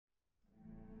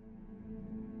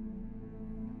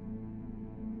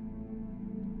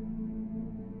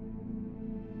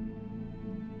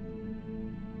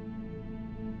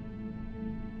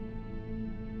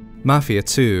Mafia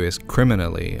 2 is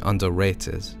criminally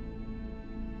underrated.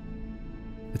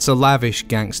 It's a lavish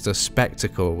gangster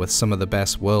spectacle with some of the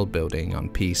best world building on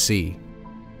PC.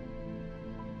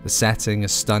 The setting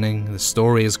is stunning, the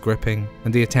story is gripping,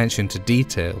 and the attention to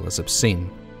detail is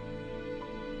obscene.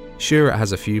 Sure, it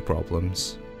has a few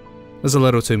problems. There's a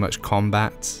little too much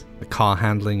combat, the car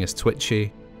handling is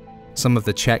twitchy, some of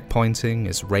the checkpointing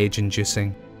is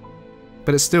rage-inducing,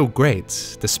 but it's still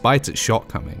great despite its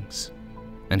shortcomings,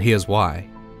 and here's why.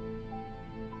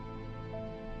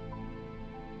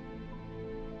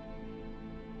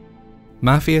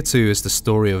 Mafia 2 is the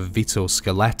story of Vito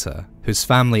Scaletta, whose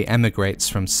family emigrates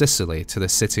from Sicily to the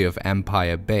city of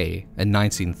Empire Bay in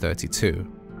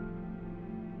 1932.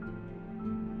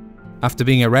 After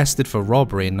being arrested for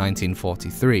robbery in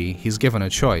 1943, he's given a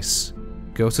choice: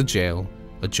 go to jail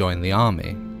or join the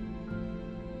army.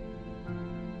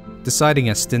 Deciding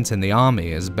a stint in the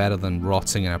army is better than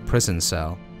rotting in a prison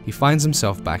cell, he finds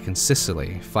himself back in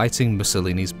Sicily fighting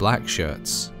Mussolini's black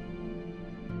shirts.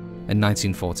 In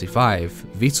 1945,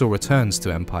 Vito returns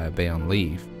to Empire Bay on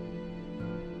leave.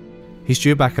 He's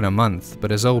due back in a month,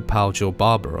 but his old pal Joe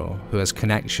Barbaro, who has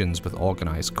connections with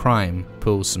organised crime,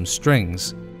 pulls some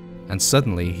strings, and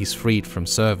suddenly he's freed from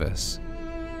service.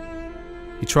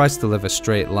 He tries to live a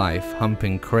straight life,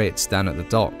 humping crates down at the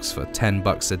docks for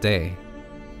 $10 a day,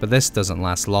 but this doesn't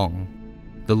last long.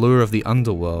 The lure of the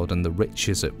underworld and the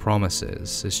riches it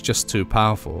promises is just too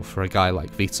powerful for a guy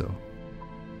like Vito.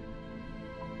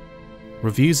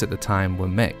 Reviews at the time were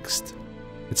mixed.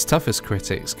 Its toughest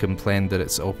critics complained that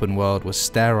its open world was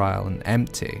sterile and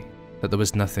empty, that there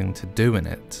was nothing to do in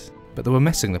it, but they were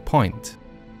missing the point.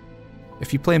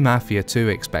 If you play Mafia 2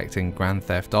 expecting Grand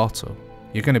Theft Auto,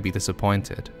 you're going to be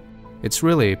disappointed. It's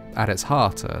really, at its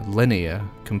heart, a linear,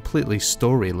 completely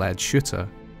story-led shooter.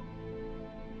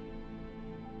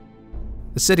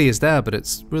 The city is there, but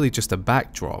it's really just a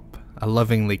backdrop, a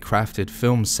lovingly crafted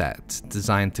film set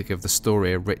designed to give the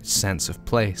story a rich sense of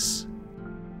place.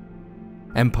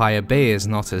 Empire Bay is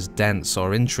not as dense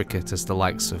or intricate as the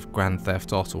likes of Grand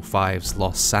Theft Auto V's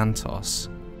Los Santos,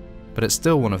 but it's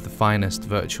still one of the finest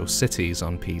virtual cities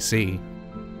on PC.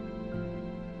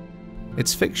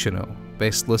 It's fictional,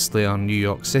 based loosely on New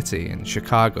York City and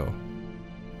Chicago,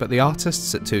 but the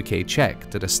artists at 2K Czech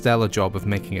did a stellar job of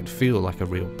making it feel like a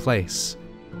real place.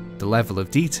 The level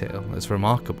of detail is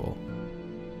remarkable.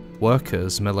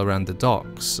 Workers mill around the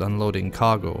docks, unloading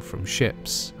cargo from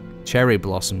ships. Cherry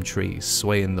blossom trees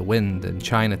sway in the wind in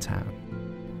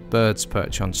Chinatown. Birds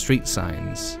perch on street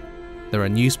signs. There are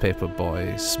newspaper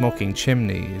boys, smoking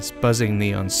chimneys, buzzing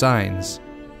neon signs,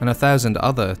 and 1,000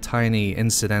 other tiny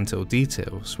incidental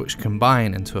details which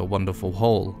combine into a wonderful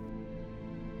whole.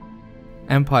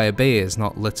 Empire Bay is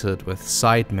not littered with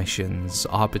side missions,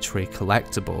 arbitrary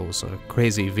collectibles, or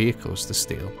crazy vehicles to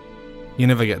steal. You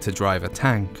never get to drive a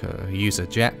tank or use a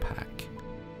jetpack.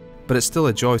 But it's still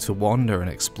a joy to wander and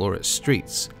explore its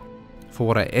streets, for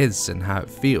what it is and how it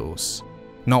feels,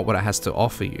 not what it has to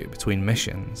offer you between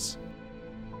missions.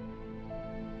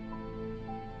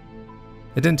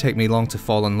 It didn't take me long to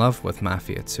fall in love with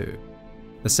Mafia 2,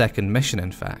 the second mission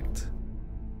in fact.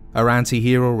 Our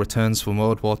anti-hero returns from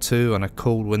World War II on a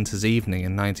cold winter's evening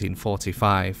in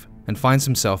 1945, and finds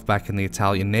himself back in the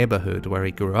Italian neighbourhood where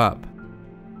he grew up.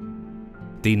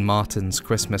 Dean Martin's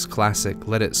Christmas classic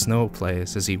Let It Snow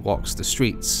plays as he walks the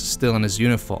streets, still in his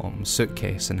uniform,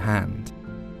 suitcase in hand.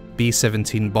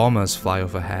 B-17 bombers fly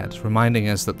overhead, reminding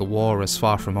us that the war is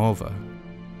far from over.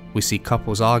 We see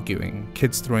couples arguing,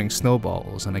 kids throwing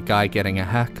snowballs, and a guy getting a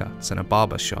haircut in a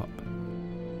barber shop.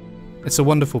 It's a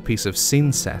wonderful piece of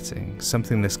scene setting,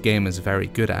 something this game is very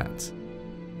good at.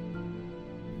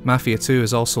 Mafia 2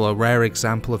 is also a rare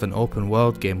example of an open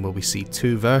world game where we see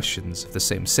two versions of the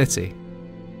same city.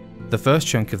 The first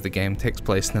chunk of the game takes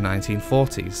place in the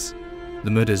 1940s. The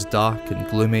mood is dark and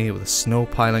gloomy, with snow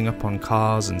piling up on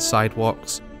cars and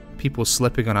sidewalks, people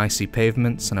slipping on icy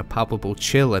pavements, and a palpable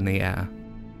chill in the air.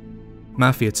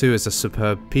 Mafia 2 is a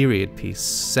superb period piece,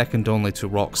 second only to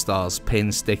Rockstar's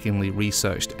painstakingly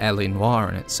researched LA Noire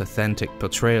and its authentic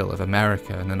portrayal of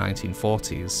America in the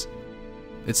 1940s.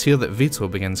 It's here that Vito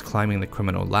begins climbing the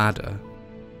criminal ladder.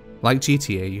 Like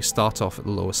GTA, you start off at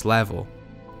the lowest level,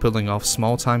 pulling off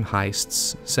small-time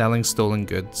heists, selling stolen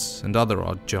goods, and other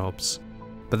odd jobs.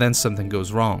 But then something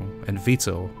goes wrong, and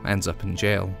Vito ends up in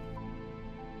jail.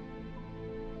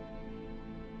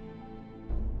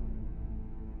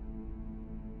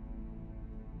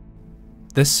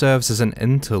 This serves as an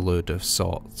interlude of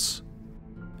sorts.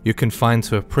 You're confined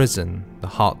to a prison, the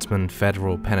Hartman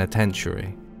Federal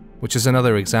Penitentiary, which is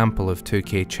another example of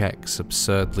 2K Czech's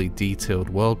absurdly detailed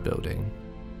world building.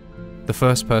 The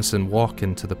first-person walk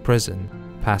into the prison,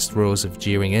 past rows of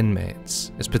jeering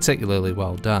inmates, is particularly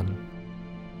well done.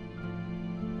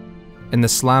 In the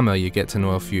Slammer, you get to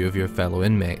know a few of your fellow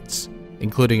inmates,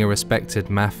 including a respected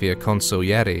Mafia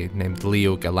consigliere named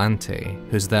Leo Galante,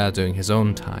 who's there doing his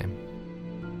own time.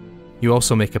 You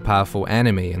also make a powerful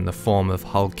enemy in the form of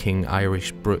hulking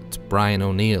Irish brute Brian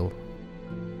O'Neill.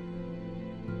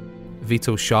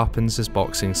 Vito sharpens his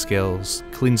boxing skills,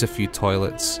 cleans a few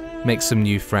toilets, makes some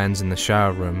new friends in the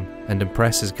shower room, and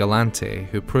impresses Galante,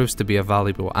 who proves to be a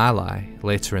valuable ally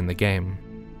later in the game.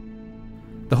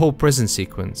 The whole prison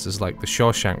sequence is like the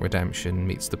Shawshank Redemption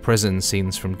meets the prison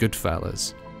scenes from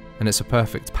Goodfellas, and it's a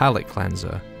perfect palate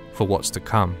cleanser for what's to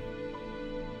come.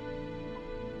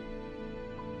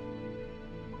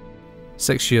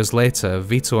 6 years later,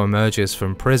 Vito emerges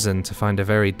from prison to find a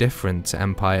very different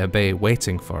Empire Bay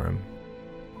waiting for him.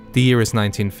 The year is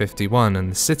 1951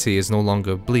 and the city is no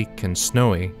longer bleak and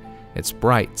snowy, it's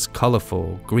bright,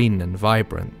 colourful, green and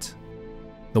vibrant.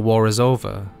 The war is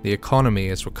over, the economy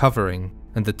is recovering,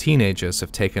 and the teenagers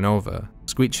have taken over,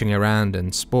 screeching around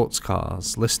in sports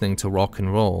cars, listening to rock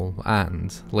and roll,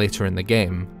 and, later in the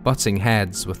game, butting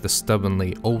heads with the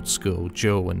stubbornly old-school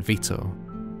Joe and Vito.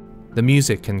 The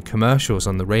music and commercials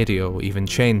on the radio even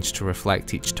changed to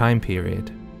reflect each time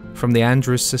period. From the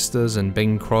Andrews Sisters and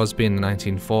Bing Crosby in the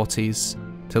 1940s,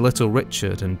 to Little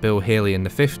Richard and Bill Haley in the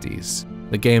 50s,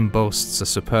 the game boasts a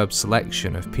superb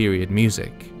selection of period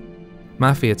music.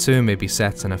 Mafia 2 may be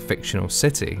set in a fictional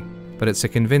city, but it's a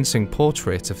convincing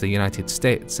portrait of the United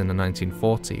States in the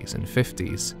 1940s and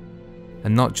 50s,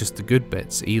 and not just the good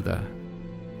bits either.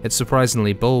 It's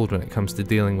surprisingly bold when it comes to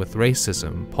dealing with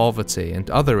racism, poverty, and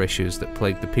other issues that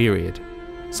plagued the period,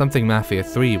 something Mafia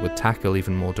 3 would tackle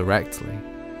even more directly.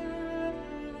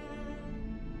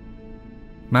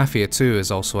 Mafia 2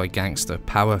 is also a gangster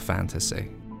power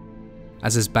fantasy.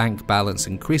 As his bank balance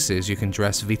increases, you can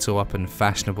dress Vito up in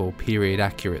fashionable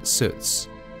period-accurate suits,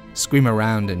 scream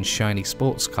around in shiny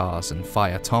sports cars and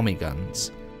fire Tommy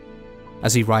guns.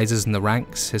 As he rises in the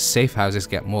ranks, his safe houses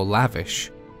get more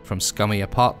lavish, from scummy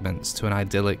apartments to an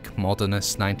idyllic,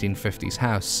 modernist 1950s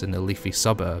house in the leafy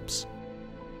suburbs.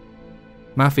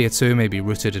 Mafia 2 may be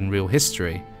rooted in real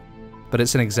history, but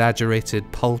it's an exaggerated,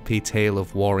 pulpy tale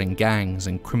of warring gangs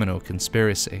and criminal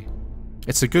conspiracy.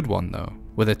 It's a good one though,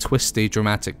 with a twisty,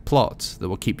 dramatic plot that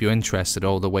will keep you interested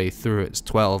all the way through its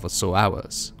 12 or so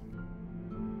hours.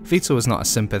 Vito is not a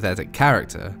sympathetic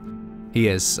character. He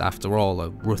is, after all, a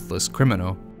ruthless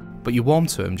criminal, but you warm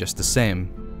to him just the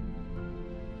same.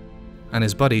 And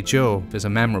his buddy Joe is a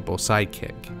memorable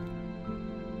sidekick.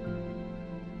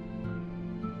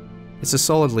 It's a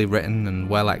solidly written and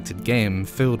well-acted game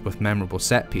filled with memorable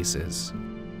set pieces.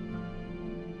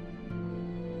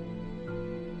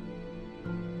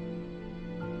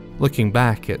 Looking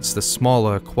back, it's the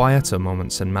smaller, quieter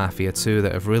moments in Mafia 2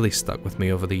 that have really stuck with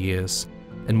me over the years.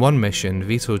 In one mission,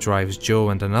 Vito drives Joe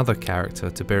and another character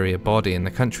to bury a body in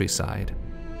the countryside.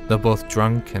 They're both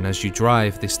drunk, and as you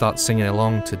drive, they start singing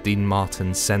along to Dean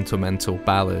Martin's sentimental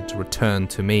ballad, Return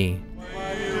to Me.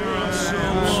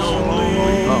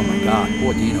 Oh my god,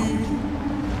 poor Dino.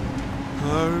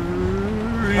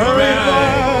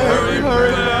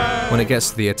 When it gets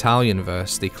to the Italian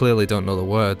verse, they clearly don't know the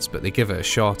words, but they give it a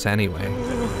shot anyway.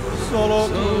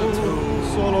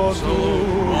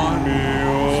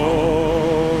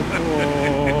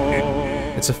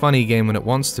 It's a funny game when it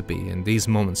wants to be, and these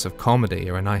moments of comedy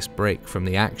are a nice break from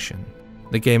the action.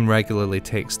 The game regularly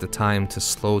takes the time to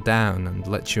slow down and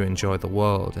let you enjoy the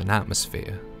world and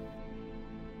atmosphere.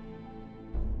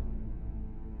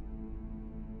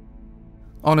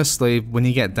 Honestly, when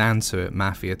you get down to it,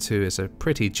 Mafia 2 is a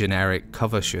pretty generic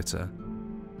cover shooter.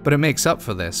 But it makes up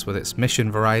for this with its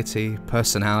mission variety,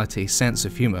 personality, sense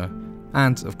of humour,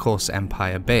 and of course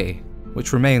Empire Bay,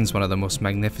 which remains one of the most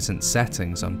magnificent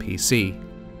settings on PC.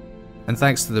 And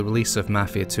thanks to the release of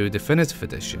Mafia 2 Definitive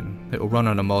Edition, it will run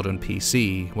on a modern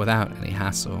PC without any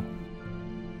hassle.